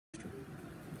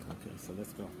So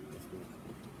let's go. Let's go.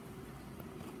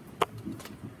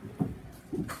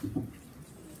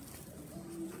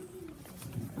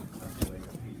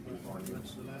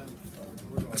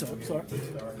 So, sorry.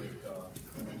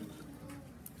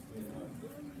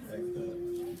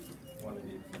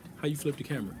 How you flip the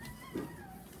camera?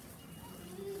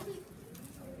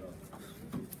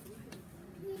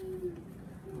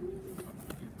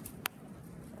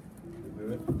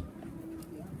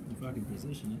 If I can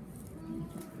position it.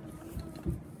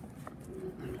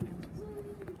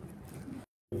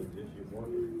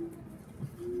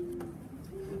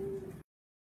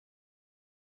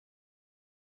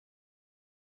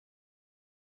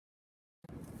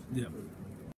 Yeah.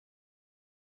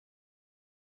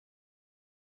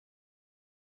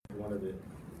 One of the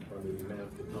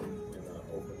imams to come and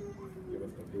open, give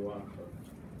us some dua. So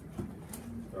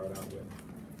start out with.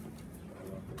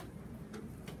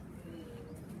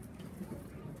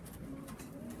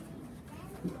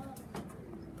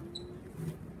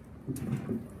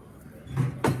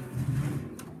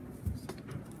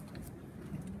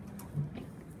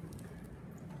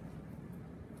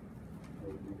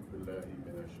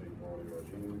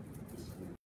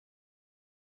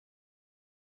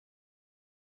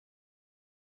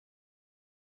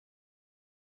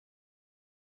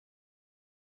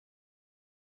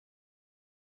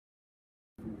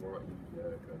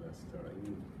 وإياك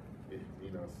نستعين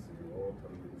اهدنا الصراط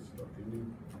المستقيم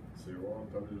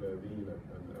صراط الذين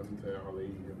أنعمت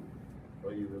عليهم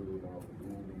غير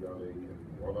المغضوب عليهم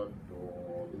ولا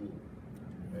الضالين.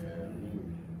 Amen.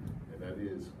 And that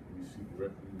is, we seek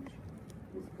refuge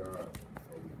with God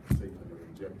from Satan, the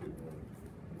rejected one,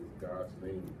 with God's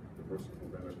name, the merciful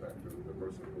benefactor, the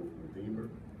merciful redeemer.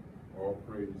 All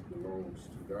praise belongs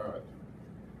to God,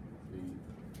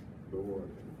 the Lord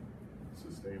and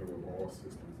sustainer of all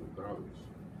systems of knowledge,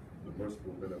 the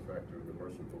merciful benefactor, the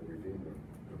merciful redeemer,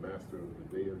 the master of the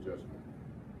day of judgment.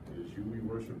 It is you we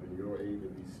worship, and your aid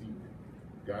that we seek.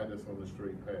 Guide us on the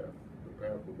straight path, the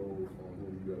path of those on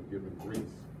whom you have given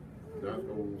grace, not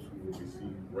those who will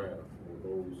receive wrath or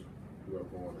those who have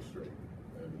gone astray.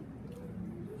 Amen.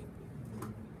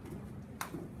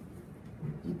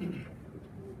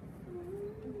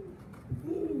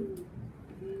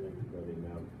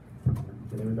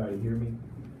 Can everybody hear me?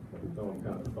 So I'm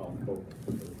kind of soft spoken.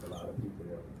 There's a lot of people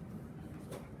there.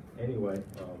 So, anyway,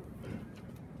 my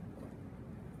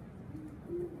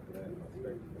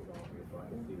spectacles on here so I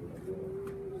can see what I'm doing.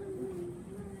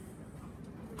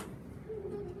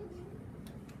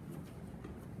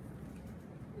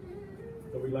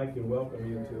 So we'd like to welcome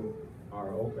you to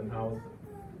our open house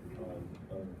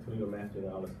of Toledo Masjid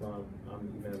al-Islam. I'm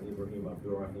Imam Ibrahim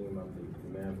Abdul-Rahim. I'm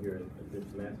the imam here at this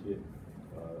masjid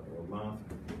or mosque.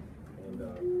 And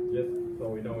just so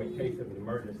we know, in case of an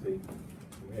emergency,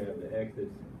 we have the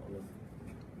exits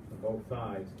on both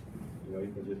sides. You know,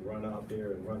 you can just run out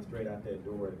there and run straight out that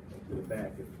door to the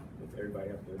back if everybody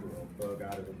has to, bug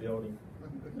out of the building.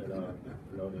 And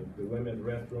you know, the women's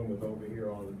restroom is over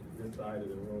here on this side of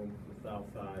the room, the south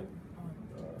side.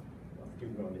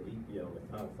 Excuse me, on the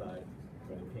south side,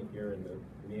 on the pink here, and the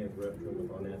men's restroom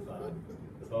is on that side.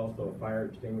 There's also a fire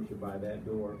extinguisher by that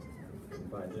door,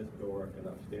 by this door, and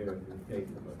upstairs in case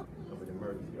of an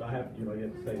emergency. I have, you have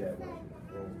to say that when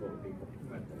room's full of people.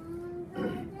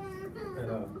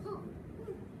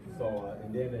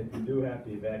 And then if you do have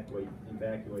to evacuate,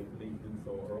 please do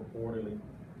so orderly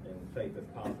and safe as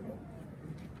possible.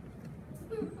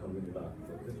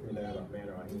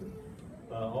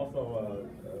 Also,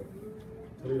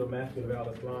 Toledo Masjid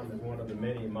al-Islam is one of the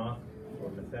many mosques or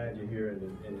masajid here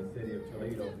in the city of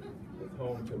Toledo. It's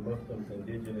home to Muslims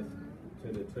indigenous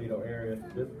to the Toledo area.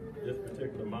 This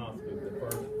particular mosque is the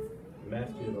first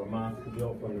masjid or mosque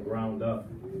built from the ground up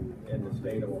in the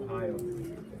state of Ohio.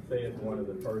 They say it's one of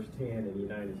the first 10 in the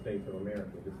United States of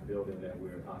America, this building that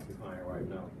we're occupying right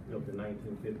now. Built in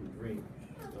 1953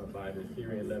 by the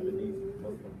Syrian Lebanese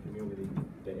Muslim community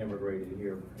that immigrated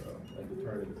here at the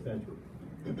turn of the century.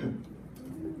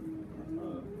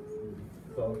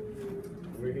 So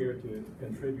we're here to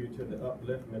contribute to the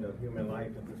upliftment of human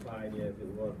life and society as it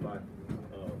was by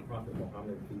Prophet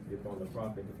Muhammad, peace be upon the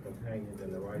Prophet, his companions,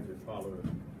 and the righteous followers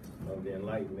of the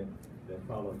Enlightenment that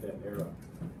followed that era.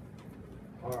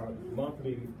 Our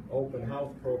monthly open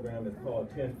house program is called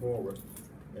 10 Forward.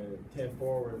 And 10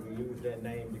 Forward, we use that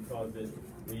name because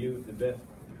we use the best,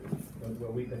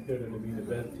 what we consider to be the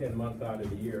best 10 months out of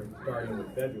the year, starting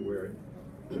with February.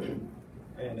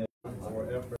 And our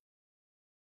effort,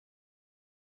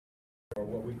 or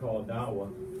what we call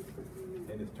dawah,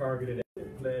 and it's targeted at the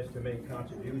pledge to make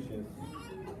contributions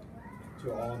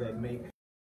to all that make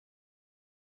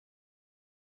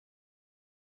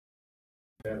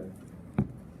better.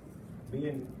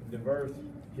 Being diverse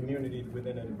communities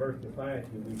within a diverse society,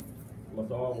 we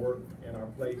must all work in our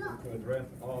places to address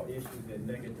all issues that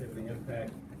negatively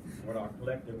impact what our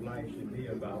collective life should be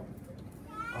about.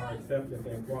 Our acceptance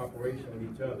and cooperation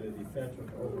with each other is essential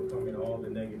to overcoming all the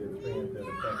negative trends that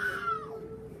affect us.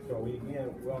 So we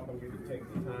again welcome you to take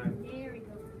the time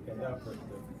and effort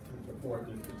to support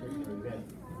this particular event.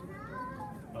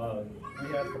 We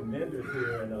have some vendors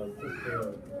here, and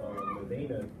Sister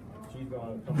Medina, she's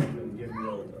going to come up and give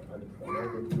you an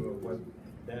overview of what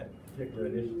that particular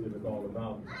initiative is all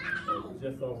about. And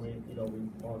just so we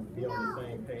want to be on the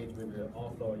same page with it.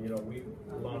 Also, we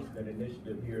launched an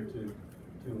initiative here to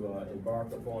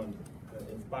embark upon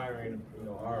inspiring,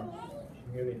 our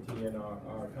community and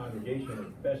our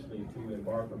congregation, especially to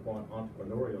embark upon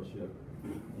entrepreneurship.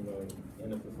 In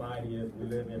the society as we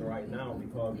live in right now,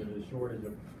 because of the shortage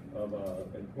of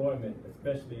employment,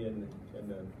 especially in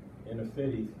the inner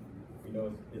cities,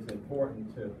 it's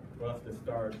important for us to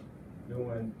start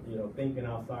doing, thinking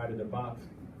outside of the box,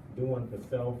 doing for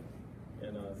self,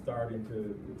 and starting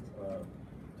to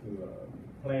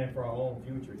plan for our own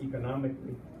future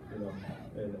economically,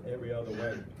 in every other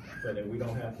way, so that we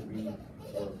don't have to be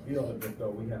or feel as though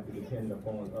we have to depend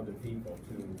upon other people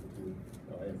to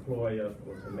employ us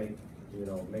or to make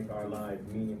our lives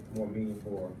more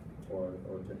meaningful or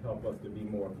to help us to be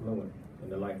more fluent in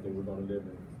the life that we're going to live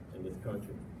in this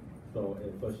country. So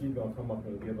she's going to come up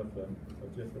and give us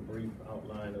just a brief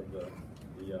outline of the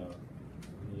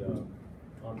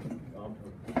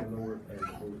entrepreneurs and the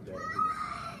group that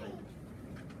thank you.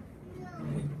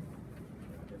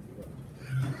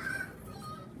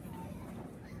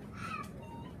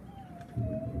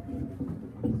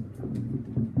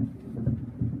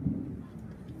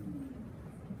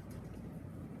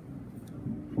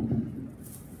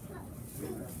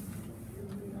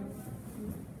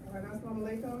 Assalamu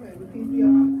alaikum and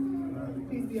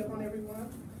peace be upon everyone.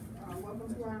 Welcome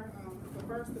to the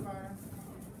first of our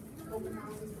open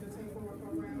houses for the 10-4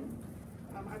 program.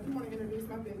 I do want to introduce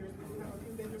my vendors. We have a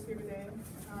few vendors here today.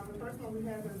 The first one we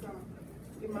have is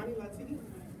Imani Latif.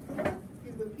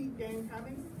 He's with Peak Game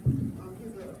Comics.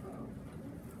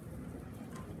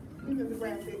 He's into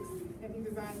graphics, and he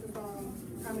designs his own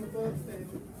comic books and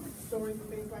stories and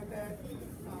things like that. He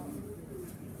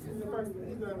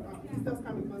sells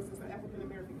comic books. It's an African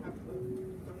American comic book,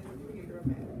 so he's the creator of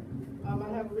that.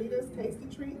 I have Rita's Tasty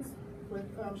Treats with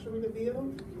Sharita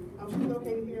Beal. She's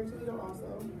located here in Toledo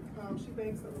also. She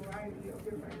bakes a variety of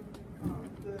different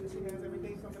goods. She has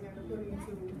everything from banana pudding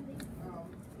to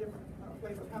different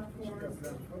flavor popcorn.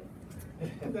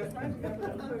 That's right, she got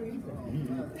banana pudding.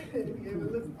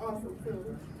 It looks awesome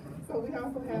too. So we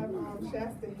also have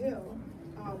Shasta Hill.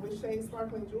 With Shea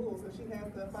Sparkling Jewels, and she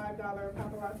has the $5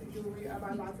 paparazzi jewelry. I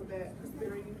buy lots of that. It's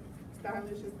very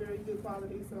stylish, it's very good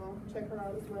quality, so check her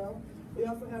out as well. We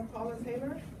also have Paula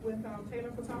Taylor with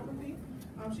Taylor Photography.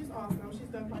 She's awesome. She's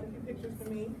done quite a few pictures for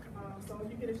me. So if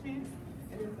you get a chance,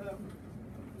 and if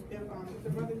the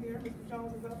brother here, Mr.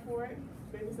 Jones, is up for it,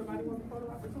 maybe somebody wants a photo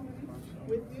opportunity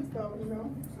with you. So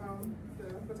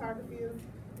the photography is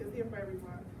here for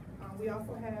everyone. We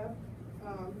also have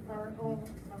our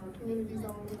community's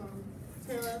own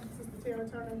Sister Tara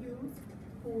Turner Hughes,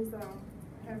 who's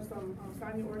has some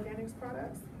Sonia Organics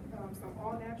products, some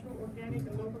all-natural, organic,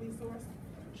 and locally sourced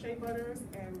shea butters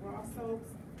and raw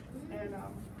soaps and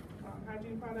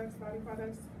hygiene products, body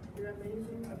products. They're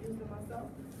amazing. I've used them myself.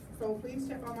 So please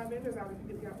check all my vendors out if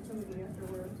you get the opportunity after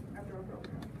our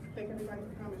program. Thank everybody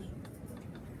for coming.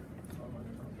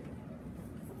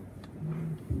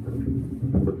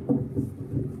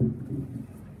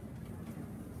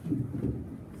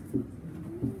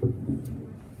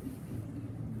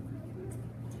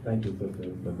 Thank you,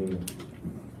 Sister Medina.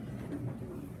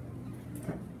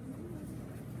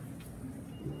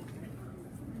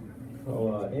 So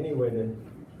anyway,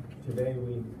 today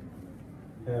we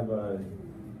have our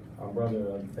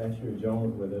brother Bashir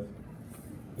Jones with us.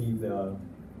 He's a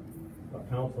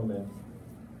councilman,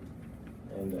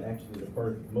 and actually the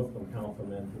first Muslim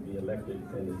councilman to be elected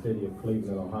in the city of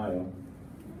Cleveland, Ohio.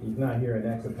 He's not here in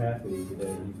that capacity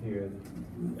today. He's here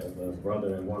as a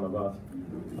brother and one of us.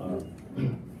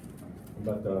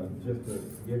 But just to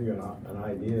give you an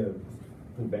idea of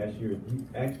who Bashir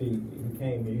is,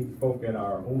 he spoke at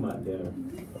our Ummah dinner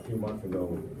a few months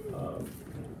ago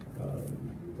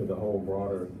to the whole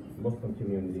broader Muslim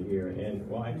community here, and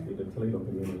well, actually the Toledo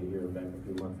community here back a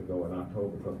few months ago in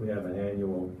October, because we have an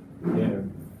annual dinner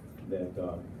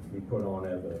that we put on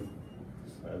as a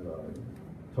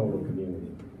total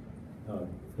community.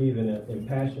 He's an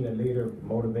impassionate leader,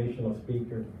 motivational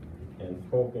speaker, and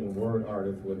spoken word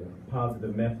artist with a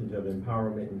positive message of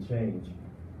empowerment and change.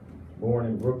 Born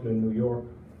in Brooklyn, New York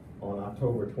on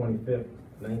October 25th,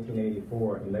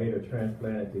 1984, and later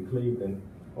transplanted to Cleveland,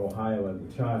 Ohio as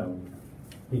a child,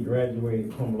 he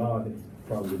graduated cum laude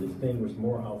from the distinguished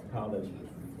Morehouse College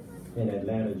in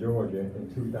Atlanta, Georgia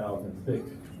in 2006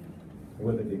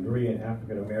 with a degree in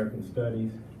African American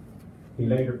Studies. He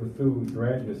later pursued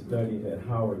graduate studies at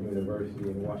Howard University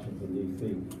in Washington,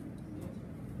 D.C.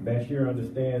 Bashir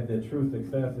understands that true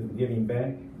success is giving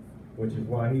back, which is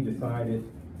why he decided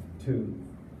to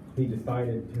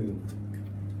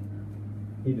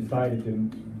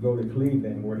go to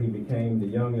Cleveland, where he became the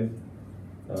youngest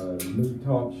new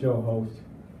talk show host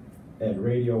at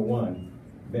Radio 1.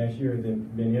 Bashir has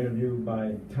been interviewed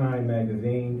by Time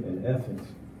Magazine and Essence,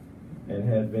 and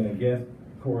has been a guest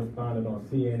correspondent on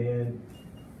CNN,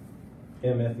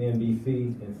 MSNBC,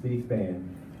 and C-SPAN.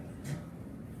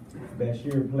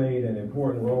 Bashir played an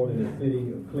important role in the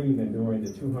city of Cleveland during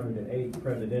the 208th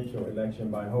presidential election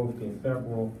by hosting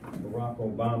several Barack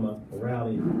Obama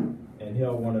rallies and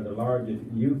held one of the largest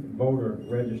youth voter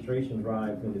registration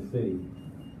drives in the city.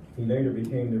 He later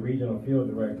became the regional field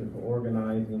director for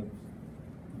Organizing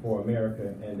for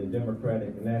America and the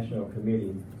Democratic National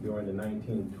Committee during the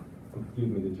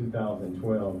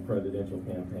 2012 presidential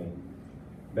campaign.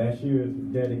 Bashir's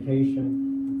dedication,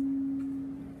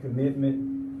 commitment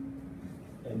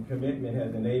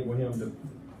has enabled him to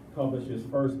publish his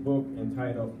first book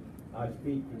entitled I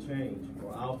Speak for Change,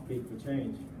 or I'll Speak for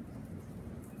Change.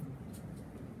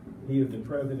 He is the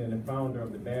president and founder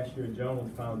of the Bashir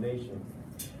Jones Foundation,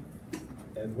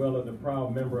 as well as a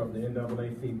proud member of the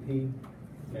NAACP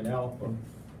and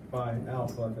Phi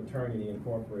Alpha Fraternity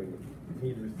Incorporated.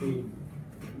 He's received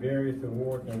various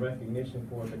awards and recognition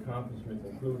for his accomplishments,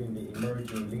 including the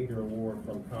Emerging Leader Award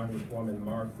from Congresswoman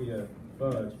Marcia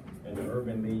Fudge and the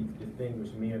Urban League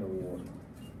Distinguished Men Award.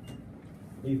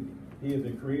 He is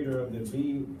the creator of the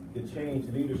Be the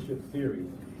Change Leadership Series,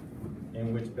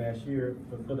 in which Bashir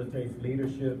facilitates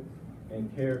leadership and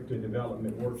character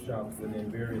development workshops within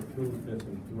various school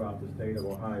systems throughout the state of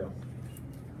Ohio.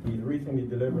 He's recently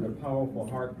delivered a powerful,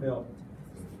 heartfelt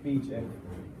speech at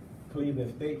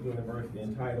Cleveland State University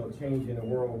entitled Changing the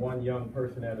World One Young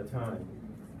Person at a Time.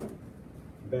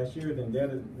 Bashir's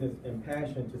indebtedness and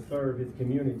passion to serve his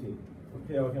community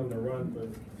propelled him to run for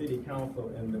city council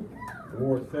in the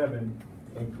Ward 7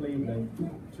 in Cleveland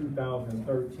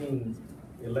 2013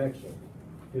 election.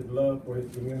 His love for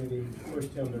his community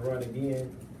pushed him to run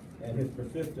again, and his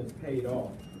persistence paid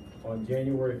off. On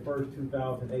January 1st,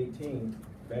 2018,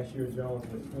 Bashir Jones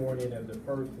was sworn in as the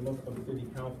first Muslim city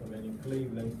councilman in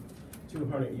Cleveland's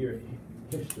 200-year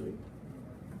history.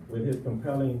 With his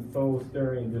compelling,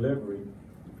 soul-stirring delivery,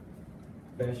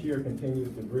 Bashir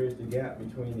continues to bridge the gap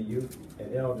between the youth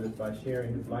and elders by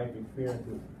sharing his life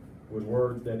experiences with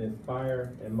words that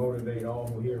inspire and motivate all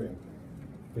who hear him.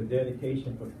 His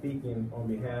dedication for speaking on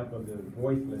behalf of the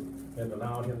voiceless has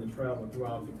allowed him to travel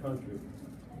throughout the country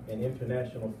and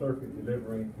international circuit,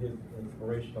 delivering his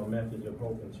inspirational message of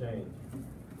hope and change.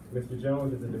 Mr.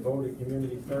 Jones is a devoted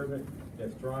community servant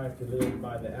that strives to live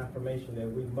by the affirmation that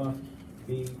we must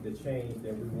be the change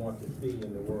that we want to see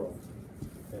in the world.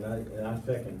 And I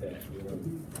second that.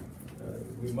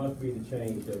 We must be the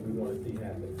change that we want to see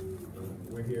happen.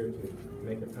 We're here to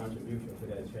make a contribution to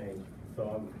that change.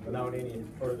 So without any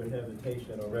further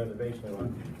hesitation or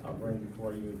reservation, I'll bring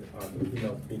before you our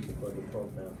keynote speaker for the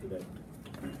program today.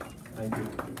 Thank you.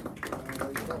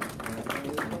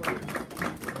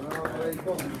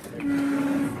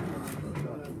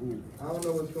 I don't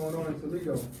know what's going on in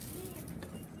Toledo,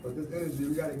 but this energy,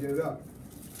 we got to get it up.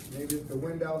 Maybe it's the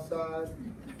wind outside,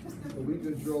 but we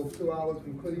just drove 2 hours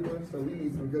from Cleveland, so we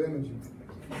need some good energy.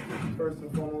 First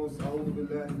and foremost,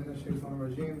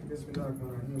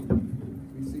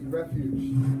 we seek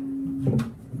refuge.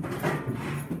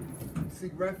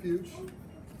 Seek refuge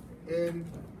in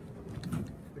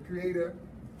the Creator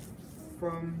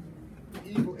from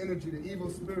evil energy, the evil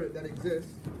spirit that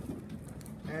exists.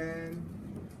 And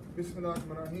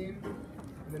Bismillahirrahmanirrahim,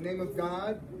 in the name of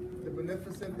God, the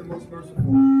beneficent, the most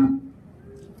merciful.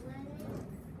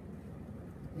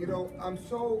 You know, I'm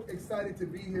so excited to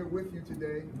be here with you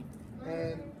today,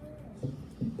 and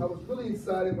I was really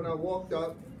excited when I walked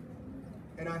up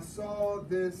and I saw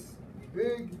this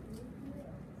big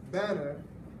banner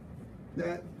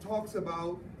that talks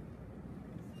about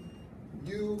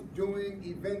you doing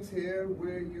events here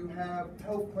where you have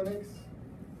health clinics,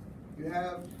 you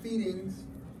have feedings.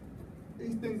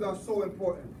 These things are so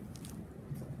important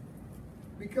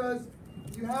because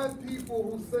you have people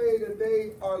who say that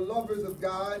they are lovers of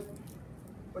God,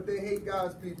 but they hate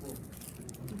God's people.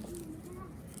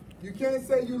 You can't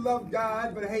say you love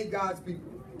God but hate God's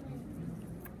people.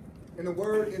 In the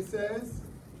word it says,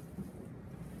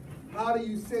 how do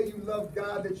you say you love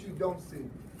God that you don't see?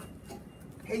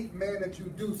 Hate man that you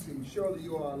do see. Surely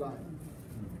you are alive.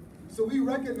 So we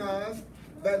recognize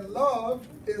that love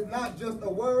is not just a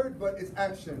word, but it's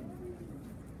action.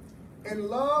 And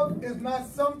love is not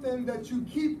something that you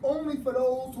keep only for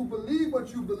those who believe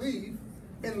what you believe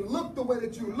and look the way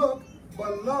that you look,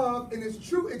 but love in its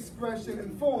true expression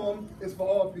and form is for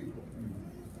all people.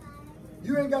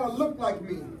 You ain't got to look like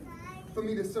me for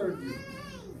me to serve you.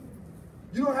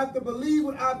 You don't have to believe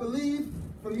what I believe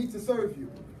for me to serve you.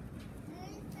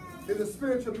 There's a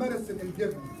spiritual medicine in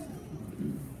giving.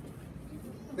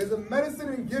 There's a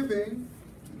medicine in giving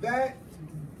that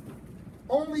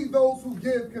only those who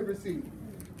give can receive.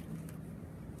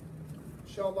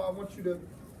 Inshallah, I want you to,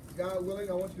 God willing,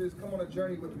 I want you to just come on a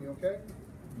journey with me, okay?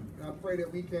 And I pray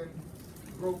that we can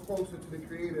grow closer to the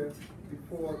Creator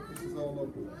before this is all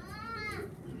over.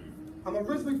 I'm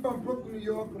originally from Brooklyn, New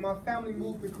York. When my family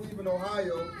moved to Cleveland,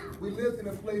 Ohio, we lived in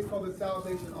a place called the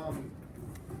Salvation Army.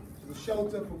 It was a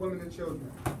shelter for women and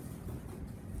children.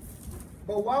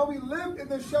 But while we lived in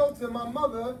the shelter, my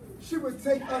mother, she would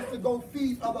take us to go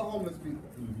feed other homeless people.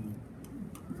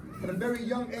 At a very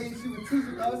young age, she was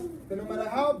teaching us that no matter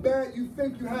how bad you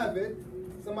think you have it,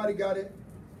 somebody got it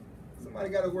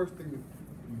worse than you.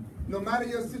 No matter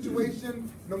your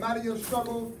situation, no matter your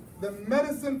struggle, the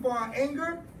medicine for our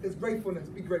anger is gratefulness.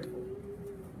 Be grateful.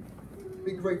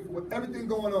 Be grateful with everything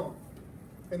going on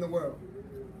in the world.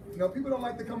 You know, people don't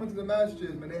like to come into the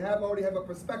Masjid, and they already have a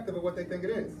perspective of what they think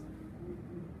it is.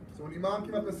 So when the Imam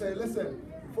came up and said, listen,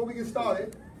 before we get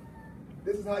started,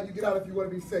 this is how you get out if you want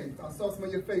to be safe. I saw some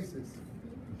of your faces.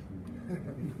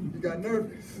 You got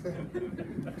nervous.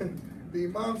 The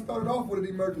Imam started off with an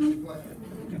emergency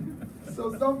plan.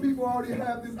 So some people already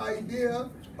have this idea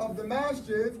of the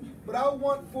Masjid, but I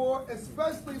want for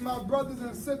especially my brothers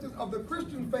and sisters of the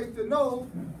Christian faith to know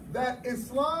that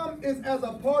Islam is as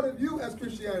a part of you as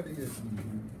Christianity is.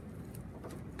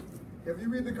 If you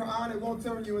read the Quran, it won't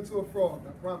turn you into a fraud,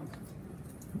 I promise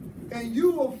you. And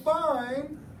you will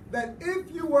find that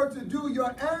if you were to do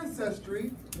your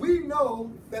ancestry, we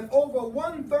know that over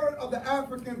 1/3 of the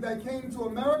Africans that came to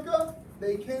America,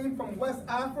 they came from West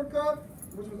Africa,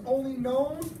 which was only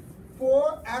known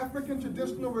for African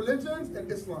traditional religions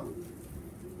and Islam.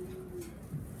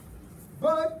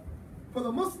 But for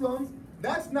the Muslims,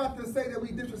 that's not to say that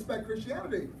we disrespect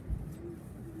Christianity.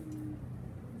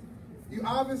 You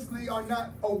obviously are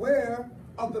not aware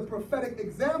of the prophetic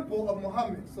example of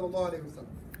Muhammad, sallallahu alaihi wasallam,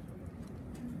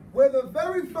 where the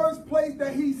very first place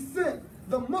that he sent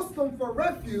the Muslim for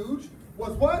refuge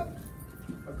was what?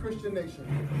 A Christian nation.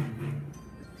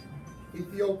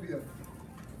 Ethiopia.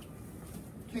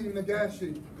 King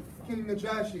Najashi,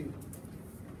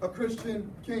 a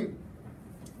Christian king.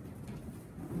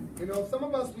 You know, some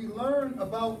of us, we learn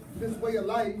about this way of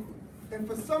life, and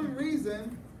for some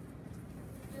reason,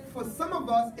 for some of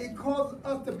us, it causes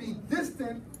us to be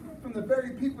distant from the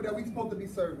very people that we're supposed to be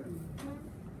serving.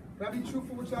 Can I be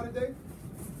truthful with y'all today?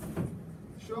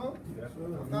 Sure? Yes, sir.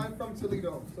 I'm not from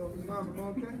Toledo, so Imam, am I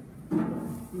okay?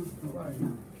 All right.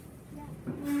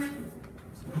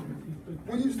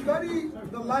 When you study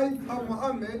the life of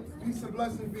Muhammad, peace and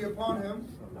blessings be upon him,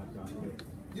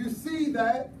 you see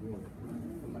that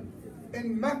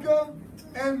in Mecca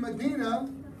and Medina,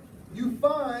 you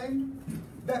find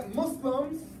that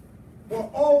Muslims were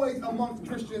always amongst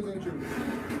Christians and Jews.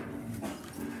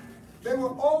 They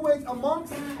were always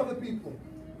amongst other people.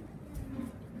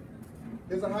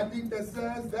 There's a hadith that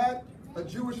says that a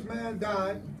Jewish man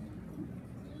died,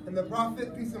 and the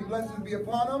Prophet, peace and blessings be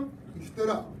upon him, he stood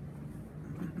up.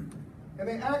 And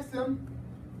they asked him,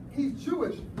 he's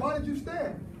Jewish, why did you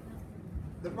stand?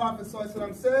 The Prophet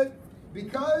ﷺ said,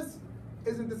 because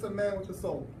isn't this a man with a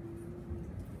soul?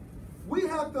 We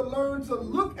have to learn to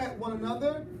look at one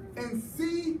another and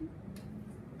see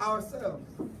ourselves.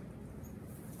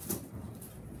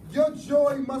 Your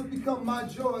joy must become my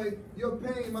joy. Your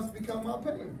pain must become my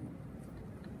pain.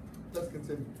 Let's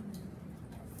continue.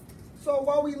 So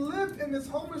while we lived in this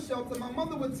homeless shelter, my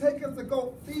mother would take us to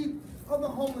go feed other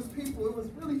homeless people. It was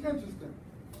really interesting.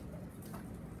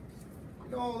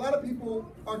 You know, a lot of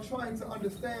people are trying to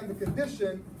understand the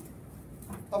condition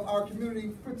of our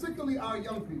community, particularly our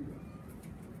young people.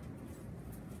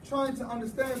 Trying to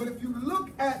understand, but if you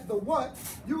look at the what,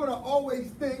 you're going to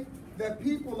always think that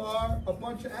people are a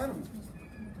bunch of animals,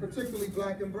 particularly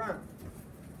black and brown.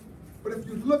 But if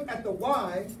you look at the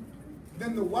why,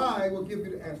 then the why will give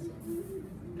you the answer.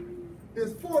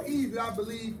 There's 4 E's that I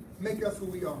believe make us who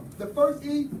we are. The first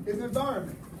E is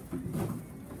environment.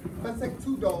 let's take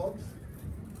two dogs,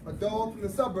 a dog from the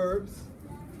suburbs,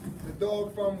 and a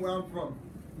dog from where I'm from,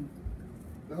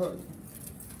 the hood.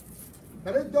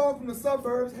 Now this dog from the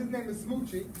suburbs, his name is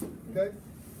Smoochie, okay?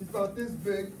 He's about this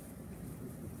big.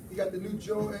 He got the new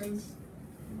Jordans.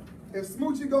 If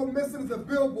Smoochie go missing, it's a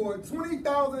billboard,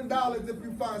 $20,000 if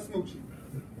you find Smoochie.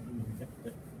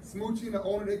 Smoochie and the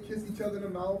owner, they kiss each other in the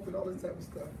mouth and all this type of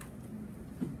stuff.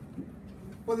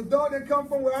 But the dog that come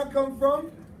from where I come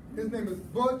from, his name is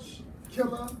Butch,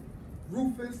 Killer,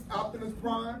 Rufus, Optimus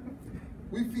Prime.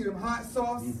 We feed him hot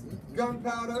sauce,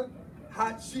 gunpowder,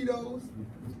 hot Cheetos.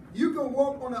 You can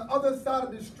walk on the other side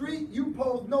of the street, you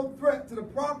pose no threat to the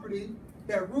property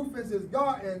that Rufus is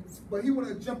guarding, but he want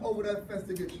to jump over that fence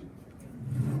to get you.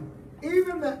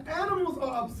 Even the animals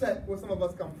are upset where some of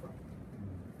us come from.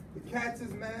 The cats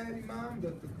is mad, Imam.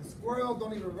 The squirrels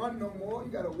don't even run no more. You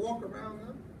got to walk around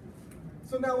them.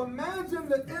 So now imagine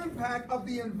the impact of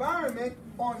the environment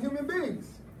on human beings.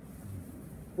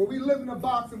 Where we live in a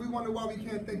box and we wonder why we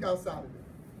can't think outside of it.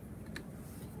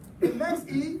 The next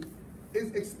E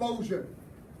is exposure.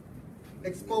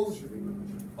 Exposure.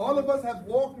 All of us have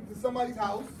walked into somebody's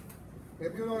house.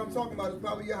 If you know what I'm talking about, it's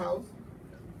probably your house.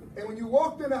 And when you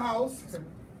walked in the house,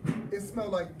 it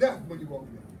smelled like death when you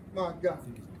walked in. My God.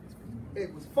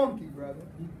 It was funky, brother.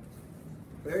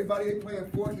 But everybody ain't playing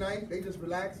Fortnite. They just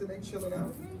relaxing, they chilling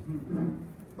out.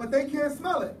 But they can't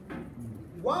smell it.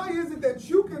 Why is it that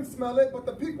you can smell it, but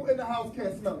the people in the house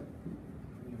can't smell it?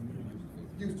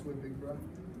 Used to it, big brother.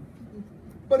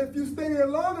 But if you stay there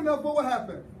long enough, what will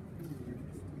happen?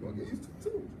 You're going to get used to it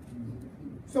too.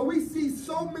 So we see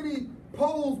so many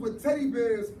poles with teddy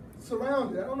bears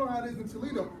surrounded. I don't know how it is in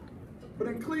Toledo, but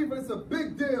in Cleveland, it's a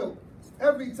big deal.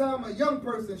 Every time a young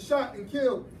person shot and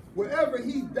killed, wherever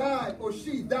he died or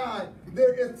she died,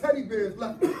 there is teddy bears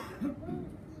left.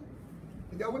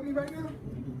 Y'all with me right now?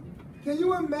 Can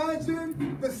you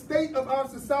imagine the state of our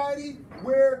society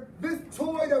where this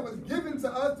toy that was given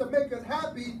to us to make us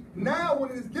happy, now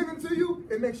when it is given to you,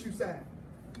 it makes you sad?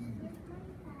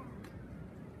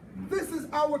 This is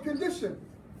our condition.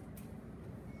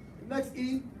 The next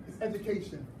E is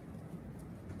education.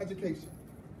 Education.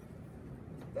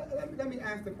 Let me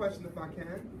ask the question if I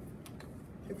can.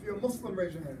 If you're a Muslim,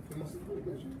 raise your hand. If you're Muslim, raise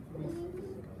your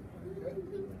hand. Okay.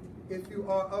 If you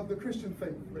are of the Christian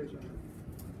faith, raise your hand.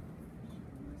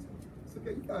 It's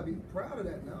okay, you gotta be proud of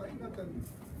that now. Ain't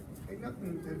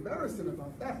nothing embarrassing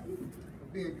about that,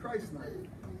 being Christ-like.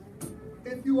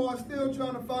 If you are still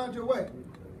trying to find your way,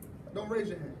 don't raise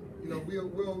your hand. You know,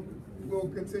 we'll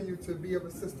continue to be of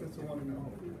assistance to one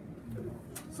another.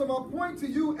 So my point to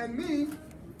you and me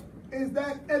is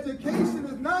that education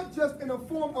is not just in the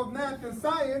form of math and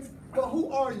science, but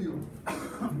who are you?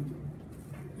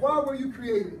 Why were you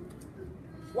created?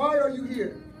 Why are you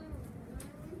here?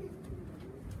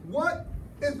 What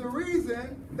is the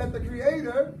reason that the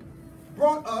Creator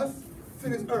brought us to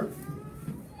this earth?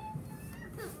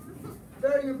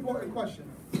 Very important question.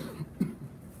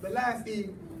 The last E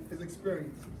is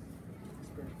experience.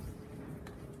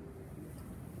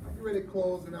 I'm getting ready to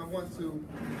close, and I want to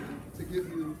give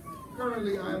you.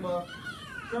 Currently, I'm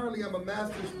a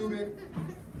master's student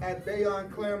at Bayonne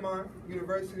Claremont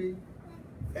University,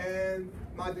 and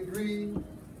my degree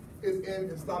is in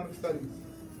Islamic Studies.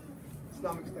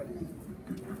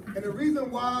 And the reason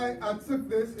why I took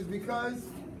this is because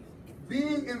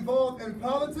being involved in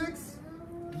politics,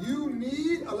 you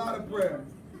need a lot of prayer,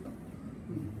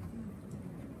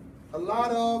 a lot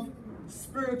of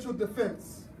spiritual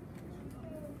defense.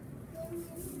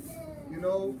 You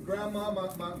know, grandma,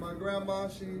 my grandma,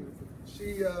 she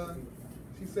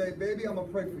said, baby, I'm gonna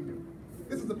pray for you.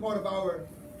 This is a part of our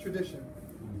tradition.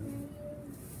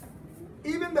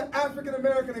 Even the African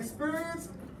American experience,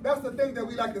 that's the thing that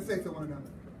we like to say to one another.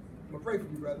 I'm gonna pray for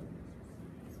you, brother.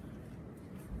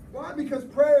 Why? Because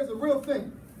prayer is a real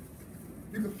thing.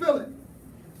 You can feel it.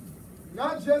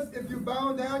 Not just if you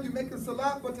bow down, you make a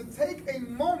salat, but to take a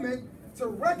moment to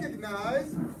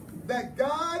recognize that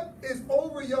God is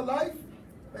over your life,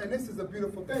 and this is a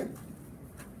beautiful thing.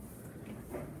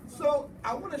 So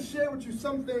I want to share with you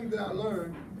something that I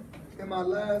learned in my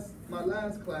last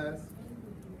class,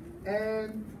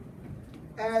 and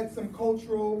add some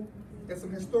cultural and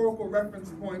some historical reference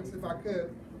points if I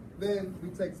could. Then we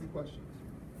take some questions.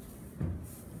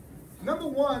 Number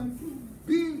one,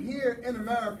 being here in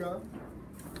America,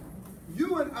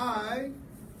 you and I,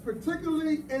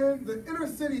 particularly in the inner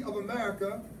city of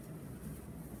America,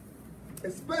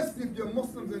 especially if you're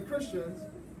Muslims and Christians,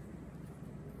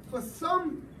 for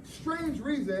some strange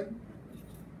reason,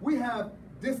 we have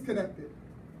disconnected.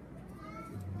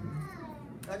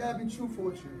 I gotta be truthful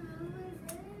with you.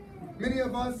 Many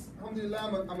of us,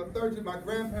 alhamdulillah, I'm a third. My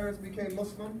grandparents became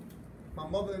Muslim. My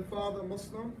mother and father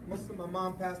Muslim. My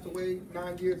mom passed away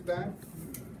 9 years back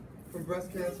from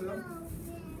breast cancer.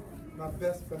 My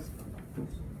best friend.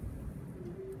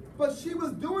 But she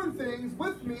was doing things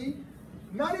with me,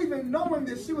 not even knowing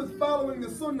that she was following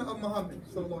the sunnah of Muhammad.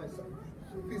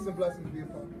 Peace and blessings be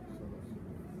upon her.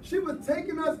 She was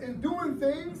taking us and doing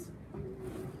things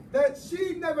that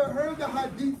she never heard the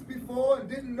hadiths before and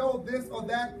didn't know this or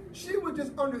that. She would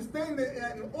just understand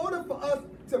that in order for us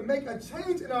to make a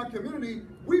change in our community,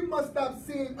 we must stop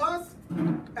seeing us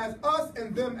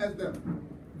and them as them.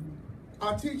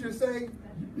 Our teachers say,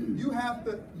 you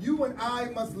and I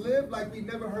must live like we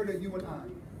never heard of you and I.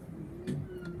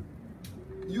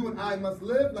 You and I must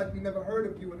live like we never heard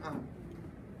of you and I.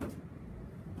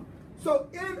 So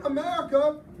in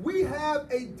America, we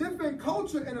have a different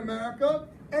culture in America,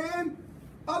 and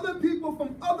other people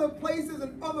from other places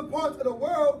and other parts of the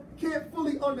world can't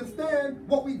fully understand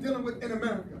what we're dealing with in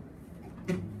America.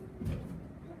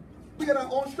 We got our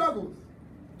own struggles.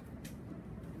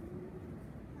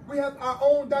 We have our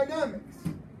own dynamics.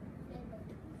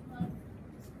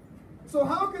 So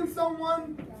how can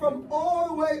someone from all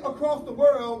the way across the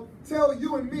world tell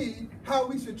you and me how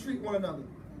we should treat one another?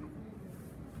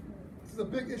 This is a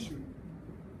big issue.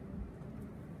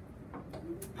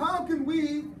 How can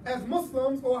we as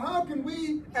Muslims, or how can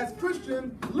we as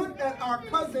Christians look at our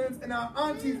cousins and our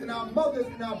aunties and our mothers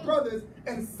and our brothers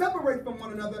and separate from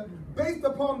one another based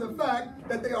upon the fact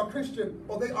that they are Christian,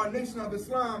 or they are Nation of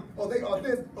Islam, or they are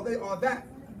this, or they are that?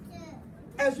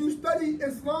 As you study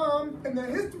Islam and the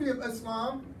history of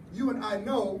Islam, you and I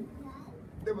know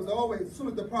there was always, as soon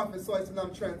as the Prophet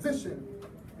ﷺ transitioned,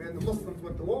 man, the Muslims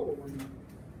went to war with one another.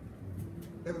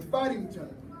 They were fighting each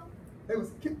other.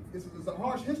 This is a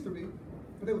harsh history,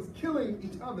 but they was killing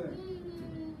each other.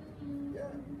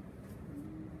 Yeah.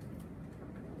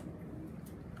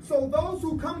 So those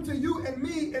who come to you and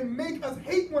me and make us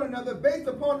hate one another based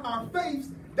upon our faiths,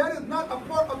 that is not a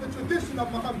part of the tradition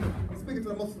of Muhammad. I'm speaking to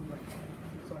the Muslims right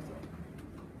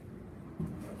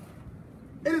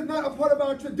now. It is not a part of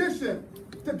our tradition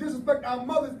to disrespect our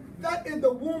mothers. That is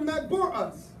the womb that bore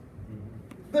us.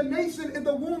 The nation is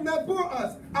the womb that bore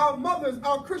us. Our mothers,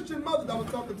 our Christian mothers. I was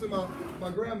talking to my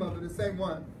grandmother, the same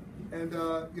one. And,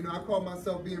 I called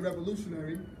myself being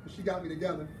revolutionary. She got me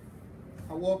together.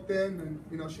 I walked in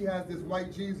and, she has this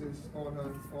white Jesus on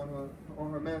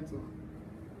her mantle.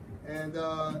 And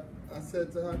I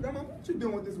said to her, Grandma, what you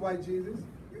doing with this white Jesus?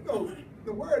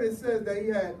 The word, it says that he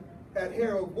had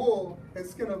hair of wool and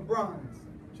skin of bronze.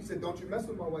 She said, don't you mess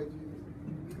with my white Jesus.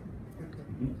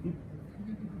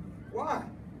 Why?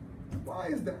 Why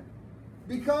is that?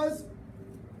 Because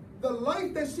the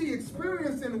life that she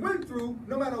experienced and went through,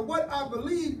 no matter what I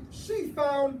believe, she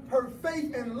found her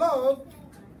faith and love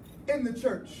in the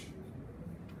church.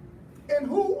 And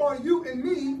who are you and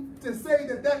me to say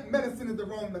that that medicine is the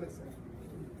wrong medicine?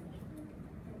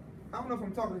 I don't know if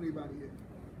I'm talking to anybody here.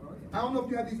 I don't know if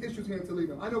you have these issues here in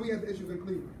Toledo. I know we have the issues in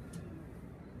Cleveland.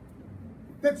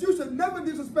 That you should never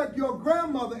disrespect your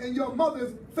grandmother and your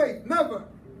mother's faith. Never.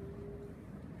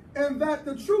 And that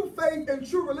the true faith and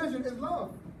true religion is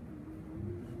love.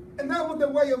 And that was the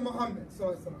way of Muhammad.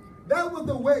 That was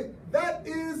the way. That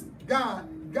is God.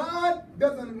 God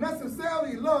doesn't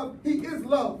necessarily love. He is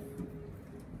love.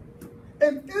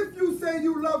 And if you say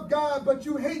you love God but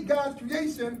you hate God's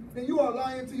creation, then you are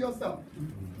lying to yourself.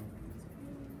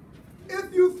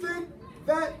 If you think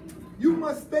that you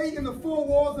must stay in the four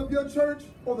walls of your church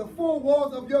or the four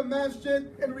walls of your masjid,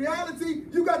 in reality,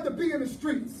 you got to be in the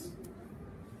streets.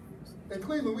 In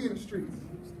Cleveland, we in the streets.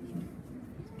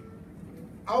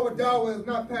 Our dawah is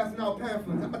not passing out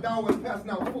pamphlets. Our dawah is passing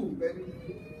out food, baby.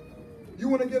 You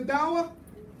want to give dawah?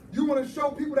 You want to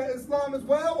show people that Islam is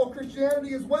well or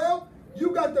Christianity is well?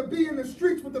 You got to be in the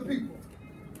streets with the people.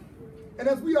 And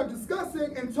as we are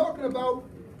discussing and talking about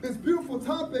this beautiful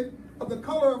topic of the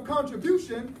color of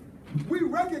contribution, we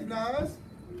recognize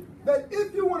that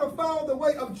if you want to follow the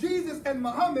way of Jesus and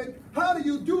Muhammad, how do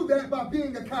you do that? By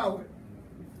being a coward.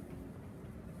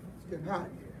 It's getting hot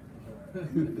here.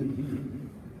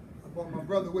 I brought my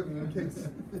brother with me in case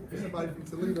somebody from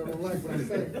Toledo don't like what I'm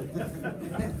saying.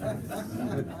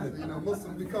 So,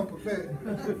 Muslims become prepared.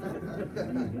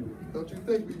 Don't you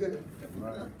think we did?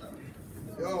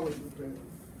 They always prepared.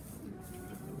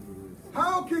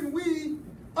 How can we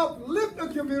uplift a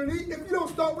community if you don't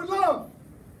start with love?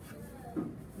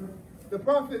 The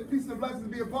Prophet, peace and blessings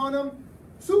be upon him,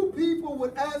 2 people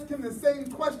would ask him the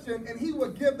same question and he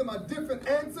would give them a different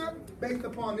answer based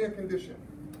upon their condition.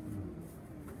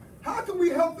 How can we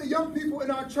help the young people in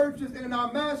our churches and in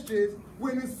our masjids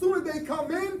when as soon as they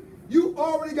come in, You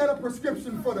already got a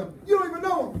prescription for them. You don't even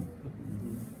know them.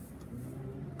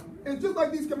 It's just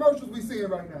like these commercials we seeing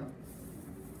right now.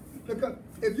 Because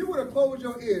if you were to close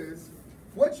your ears,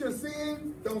 what you're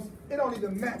seeing, it don't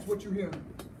even match what you're hearing.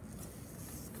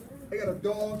 They got a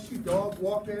dog, she's dog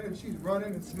walking, and she's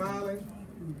running and smiling.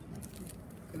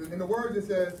 And in the words it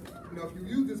says, you know, if you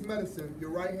use this medicine, your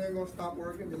right hand gonna stop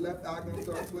working, your left eye gonna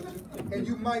start switching, and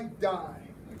you might die.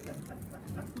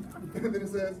 And then it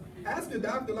says, ask your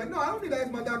doctor. Like, no, I don't need to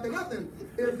ask my doctor nothing.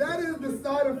 If that is the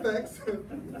side effects,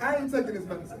 I ain't taking this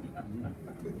medicine.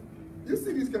 You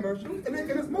see these commercials, and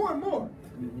it's more and more.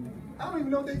 I don't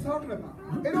even know what they're talking about.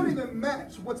 It don't even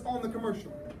match what's on the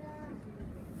commercial.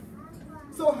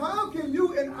 So how can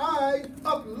you and I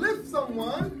uplift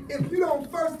someone if you don't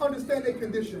first understand their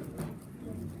condition?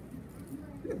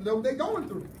 You know what they're going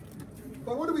through.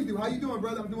 But what do? How you doing,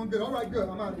 brother? I'm doing good. All right, good.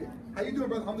 I'm out of here. How you doing,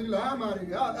 brother? Alhamdulillah, I'm out of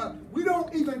here. We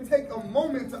don't even take a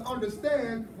moment to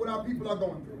understand what our people are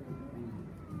going through.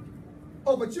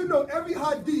 Oh, but you know every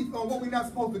hadith on what we're not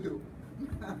supposed to do.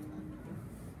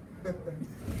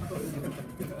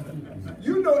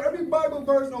 You know every Bible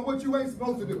verse on what you ain't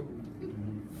supposed to do.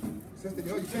 Sister, you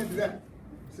know you can't do that.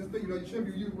 Sister, you know you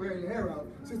shouldn't be wearing your hair out.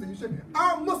 Sister, you shouldn't.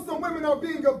 Our Muslim women are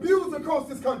being abused across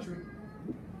this country.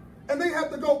 And they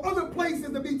have to go other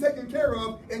places to be taken care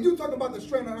of, and you talking about the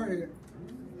strand of her hair.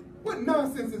 What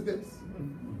nonsense is this?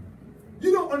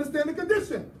 You don't understand the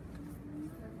condition.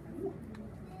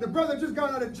 The brother just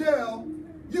got out of jail.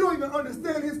 You don't even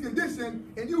understand his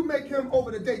condition, and you make him over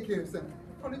the daycare center.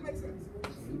 Don't it make sense?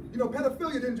 You know,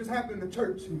 pedophilia didn't just happen in the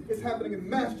church. It's happening in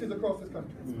masjids across this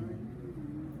country.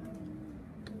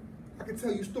 I can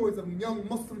tell you stories of young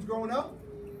Muslims growing up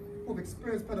who have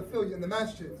experienced pedophilia in the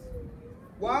masjids.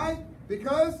 Why?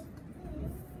 Because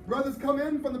brothers come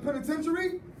in from the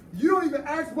penitentiary, you don't even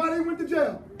ask why they went to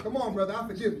jail. Come on, brother, I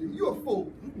forgive you. You're a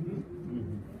fool.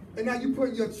 And now you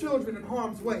put your children in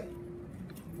harm's way.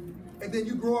 And then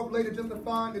you grow up later just to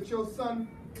find that your son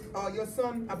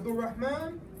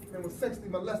Abdul-Rahim, was sexually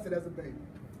molested as a baby.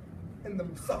 In the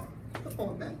Masjid. Come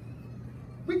on, man.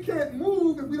 We can't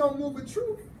move if we don't move with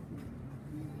truth.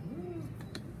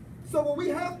 So what we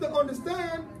have to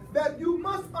understand that you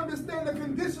must understand the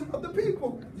condition of the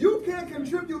people. You can't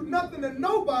contribute nothing to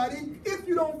nobody if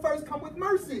you don't first come with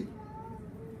mercy.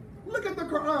 Look at the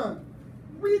Quran.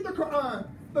 Read the Quran.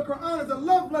 The Quran is a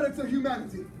love letter to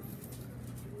humanity.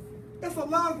 It's a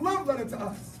love letter to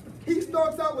us. He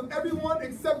starts out with everyone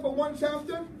except for one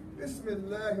chapter.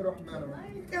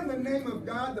 Bismillahirrahmanirrahim. In the name of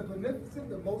God, the beneficent,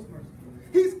 the most merciful.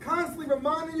 He's constantly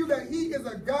reminding you that he is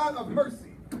a God of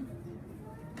mercy.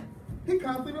 He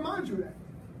constantly reminds you that.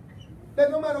 That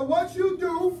no matter what you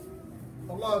do,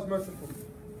 Allah is merciful.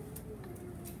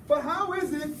 But how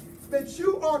is it that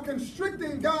you are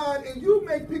constricting God and you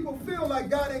make people feel like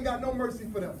God ain't got no mercy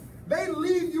for them? They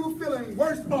leave you feeling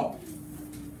worse off.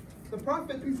 The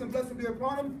Prophet, peace and blessing be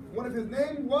upon him, one of his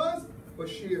names was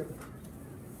Bashir.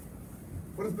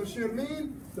 What does Bashir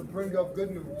mean? To bring up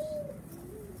good news.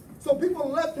 So people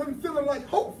left him feeling like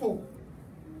hopeful.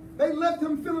 They left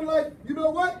him feeling like, you know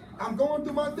what? I'm going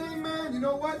through my thing, man. You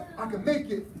know what? I can make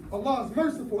it. Allah is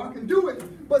merciful. I can do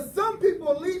it. But some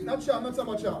people leave. Not y'all. I'm not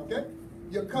talking about y'all, okay?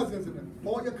 Your cousins and them.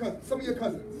 All your cousins. Some of your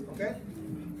cousins, okay?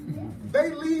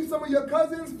 They leave some of your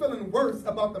cousins feeling worse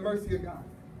about the mercy of God.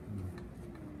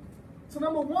 So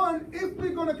number one, if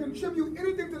we're going to contribute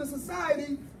anything to the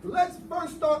society, let's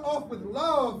first start off with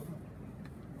love.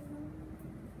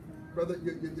 Brother,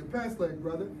 your pants leg,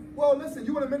 brother. Well, listen,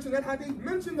 you want to mention that hadith?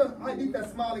 Mention the hadith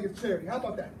that smiling is charity. How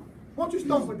about that? Why don't you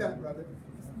start with that, brother?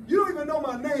 You don't even know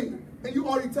my name, and you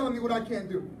already telling me what I can't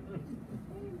do.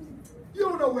 You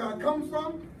don't know where I come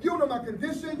from. You don't know my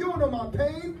condition. You don't know my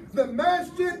pain. The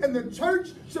masjid and the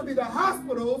church should be the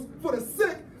hospitals for the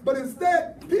sick, but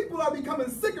instead, people are becoming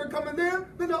sicker coming there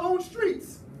than their own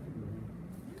streets.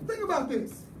 Think about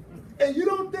this. And you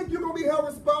don't think you're going to be held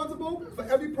responsible for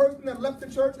every person that left the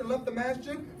church and left the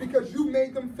masjid because you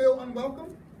made them feel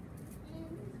unwelcome?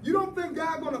 You don't think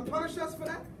God's going to punish us for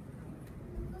that?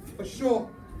 For sure.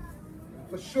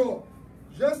 For sure.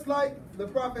 Just like the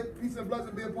Prophet, peace and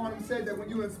blessing be upon him, said that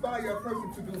when you inspire a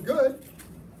person to do good,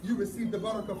 you receive the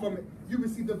barakah from it. You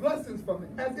receive the blessings from it,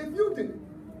 as if you did it.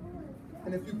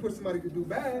 And if you push somebody to do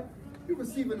bad, you're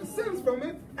receiving the sins from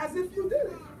it, as if you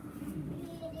did it.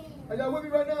 Are y'all with me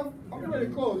right now? I'm ready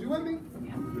to close. You with me?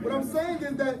 What I'm saying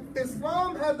is that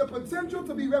Islam has the potential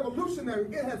to be revolutionary.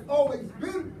 It has always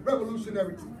been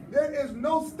revolutionary. There is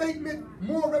no statement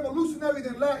more revolutionary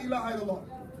than La ilaha illallah.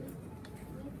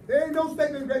 There ain't no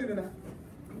statement greater than that.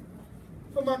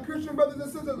 For my Christian brothers and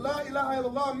sisters, La ilaha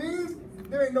illallah means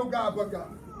there ain't no God but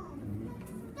God.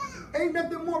 Ain't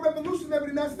nothing more revolutionary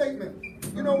than that statement.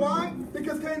 You know why?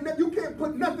 Because you can't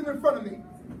put nothing in front of me.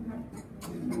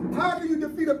 How do you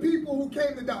defeat a people who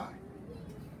came to die?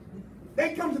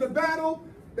 They come to the battle,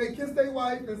 they kiss their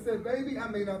wife and say, baby, I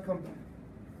may not come back.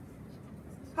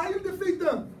 How you defeat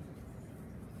them?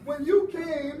 When you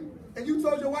came and you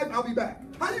told your wife, I'll be back.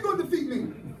 How you going to defeat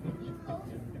me?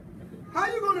 How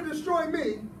you going to destroy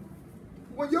me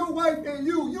when your wife and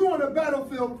you on the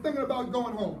battlefield thinking about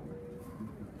going home?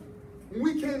 When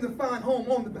we came to find home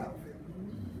on the battlefield.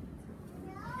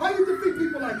 How you defeat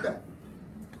people like that?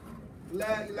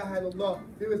 La ilaha illallah.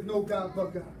 There is no God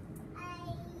but God.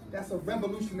 That's a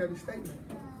revolutionary statement.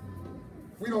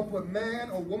 We don't put man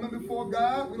or woman before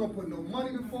God. We don't put no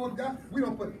money before God. We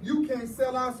don't put, you can't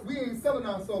sell us. We ain't selling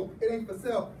our soul. It ain't for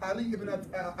sale. Ali ibn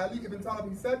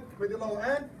Talib,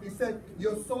 he said,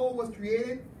 your soul was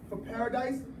created for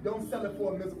paradise. Don't sell it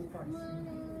for a miserable price.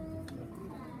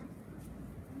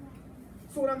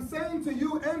 So what I'm saying to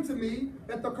you and to me,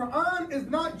 that the Quran is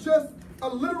not just a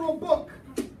literal book.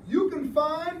 You can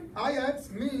find ayats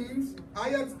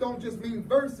don't just mean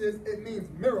verses, it means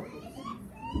miracles.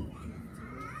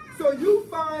 So you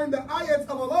find the ayats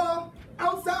of Allah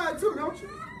outside too, don't you?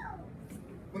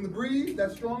 When the breeze,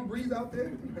 that strong breeze out there,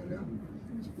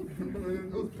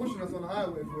 it was pushing us on the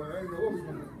highway, boy. I didn't know what we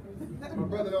were doing. My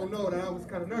brother don't know that I was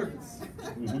kind of nervous.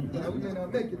 We may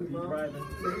not make it, man.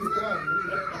 He's driving.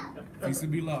 Peace to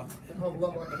be lost.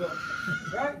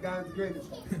 Right? God is the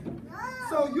greatest.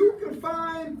 So you can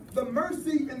find the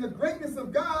mercy and the greatness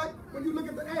of God when you look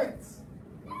at the ants.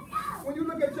 When you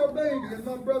look at your baby, and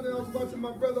I was watching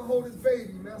my brother hold his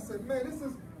baby, and I said, man, this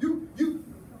is,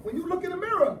 when you look in the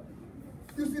mirror,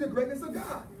 you see the greatness of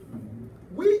God.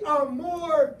 We are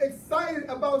more excited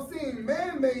about seeing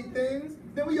man-made things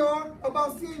than we are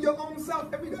about seeing your own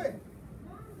self every day.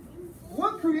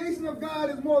 What creation of God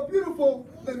is more beautiful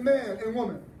than man and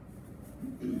woman?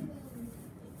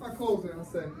 I close it and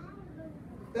say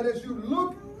that as you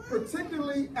look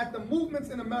particularly at the movements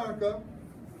in America,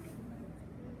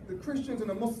 the Christians and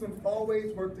the Muslims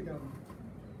always work together.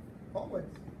 Always.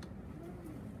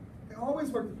 They always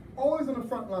work, always on the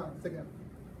front lines together.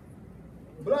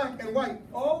 Black and white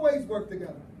always work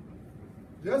together.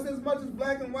 Just as much as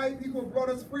black and white people brought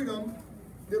us freedom,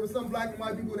 there were some black and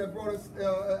white people that brought us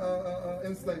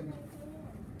enslavement.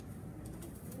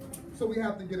 So we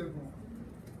have to get involved.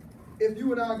 If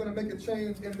you and I are going to make a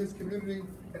change in this community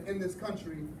and in this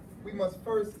country, we must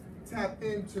first tap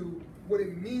into what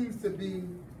it means to be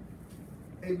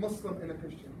a Muslim and a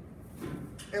Christian.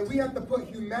 And we have to put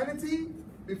humanity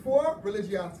before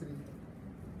religiosity.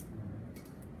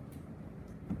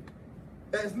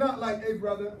 It's not like, hey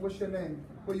brother, what's your name?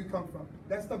 Where you come from?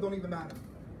 That stuff don't even matter.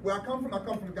 Where I come from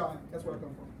God. That's where I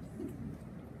come from.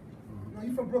 Now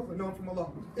you from Brooklyn? No, I'm from Allah.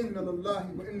 Inna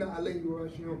lillahi wa inna alayhi wa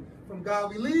raji'un. From God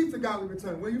we leave, to God we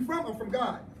return. Where you from? I'm from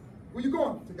God. Where you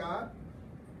going? To God.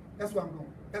 That's where I'm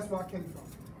going. That's where I came from.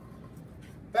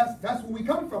 That's where we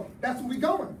come from. That's where we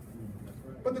going.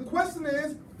 But the question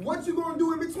is, what you going to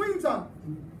do in between time?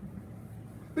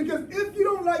 Because if you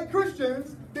don't like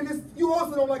Christians, then you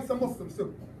also don't like some Muslims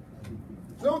too.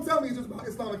 So don't tell me it's just about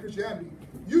Islam and Christianity.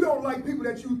 You don't like people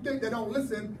that you think that don't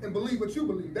listen and believe what you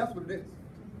believe. That's what it is.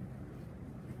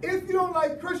 If you don't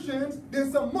like Christians,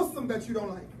 there's some Muslim that you don't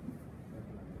like.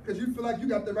 Because you feel like you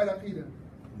got the right aqidah.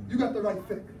 You got the right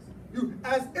fiqh.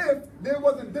 As if there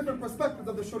wasn't different perspectives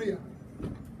of the Sharia.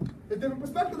 There's different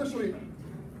perspectives of the Sharia.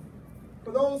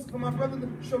 For my brother, the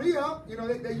Sharia,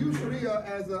 they use Sharia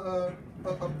as a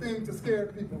thing to scare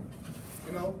people,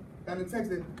 and the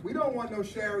text is, we don't want no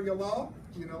Sharia law,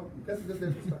 that's just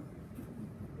their perspective.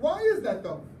 Why is that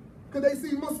though? Because they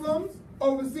see Muslims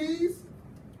overseas,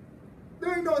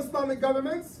 there ain't no Islamic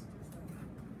governments,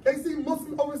 they see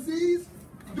Muslims overseas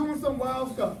doing some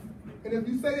wild stuff, and if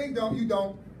you say they don't, you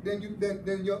don't, then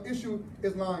your issue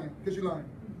is lying, because you're lying.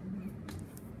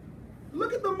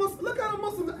 Look how the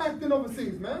Muslims are acting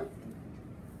overseas, man.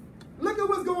 Look at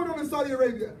what's going on in Saudi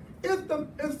Arabia. I'm going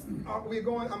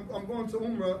to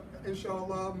Umrah,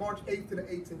 inshallah, March 8th to the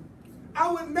 18th.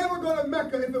 I would never go to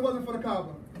Mecca if it wasn't for the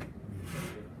Kaaba.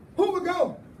 Who would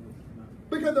go?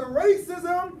 Because the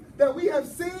racism that we have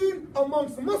seen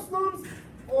amongst Muslims,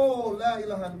 oh, la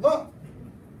ilaha illallah.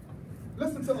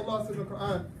 Listen to Allah says in the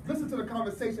Quran. Listen to the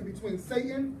conversation between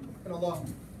Satan and Allah.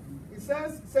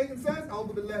 Satan says,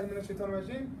 A'udhu billahi minash shaitanir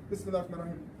rajim, Bismillahir Rahmanir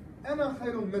Rahim. Ana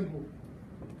khayrun minhu.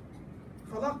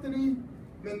 Khalaqtani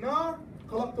min nar,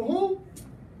 khalaqtahu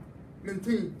min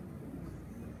teen.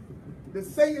 The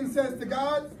Satan says to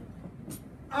God,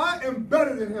 I am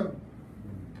better than him.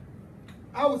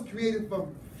 I was created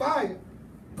from fire.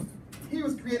 He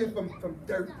was created from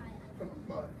dirt, from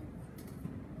mud.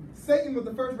 Satan was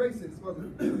the first racist,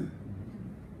 wasn't it?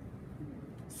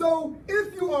 So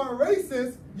if you are a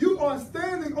racist, you are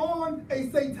standing on a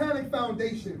satanic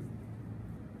foundation.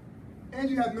 And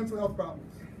you have mental health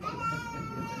problems.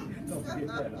 Don't forget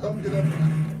that. Don't forget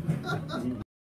that.